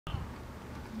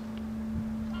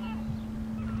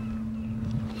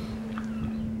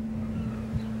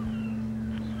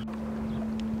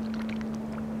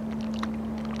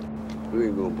You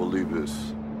ain't gonna believe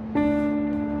this.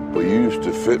 But you used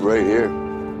to fit right here.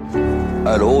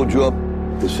 I'd hold you up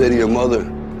and say to your mother,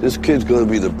 this kid's gonna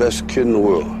be the best kid in the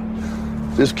world.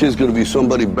 This kid's gonna be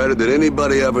somebody better than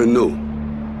anybody ever knew.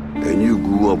 And you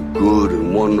grew up good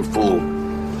and wonderful.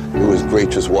 It was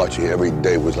great just watching you every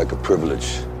day. It was like a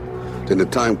privilege. Then the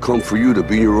time come for you to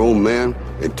be your own man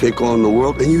and take on the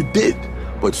world, and you did.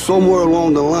 But somewhere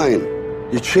along the line,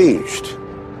 you changed.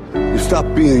 You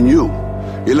stopped being you.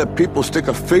 You let people stick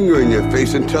a finger in your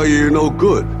face and tell you you're no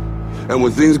good. And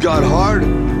when things got hard,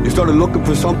 you started looking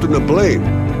for something to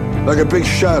blame, like a big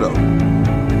shadow.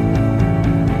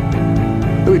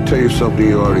 Let me tell you something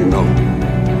you already know.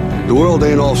 The world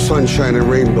ain't all sunshine and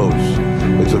rainbows.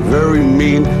 It's a very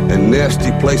mean and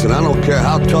nasty place, and I don't care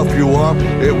how tough you are,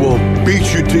 it will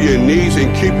beat you to your knees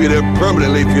and keep you there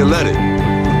permanently if you let it.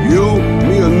 You,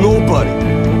 me, or nobody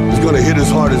is gonna hit as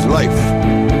hard as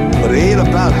life. But it ain't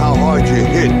about how hard you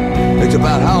hit. It's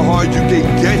about how hard you can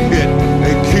get hit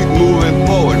and keep moving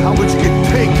forward. How much you can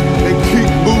take and keep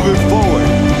moving forward.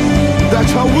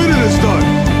 That's how winning is done.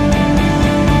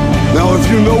 Now, if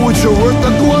you know what you're worth,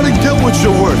 then go out and get what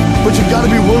you're worth. But you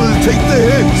gotta be willing to take the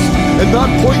hits and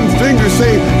not pointing fingers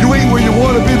saying you ain't where you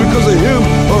wanna be because of him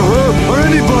or her or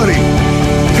anybody.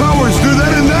 Cowards do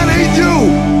that, and that ain't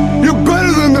you.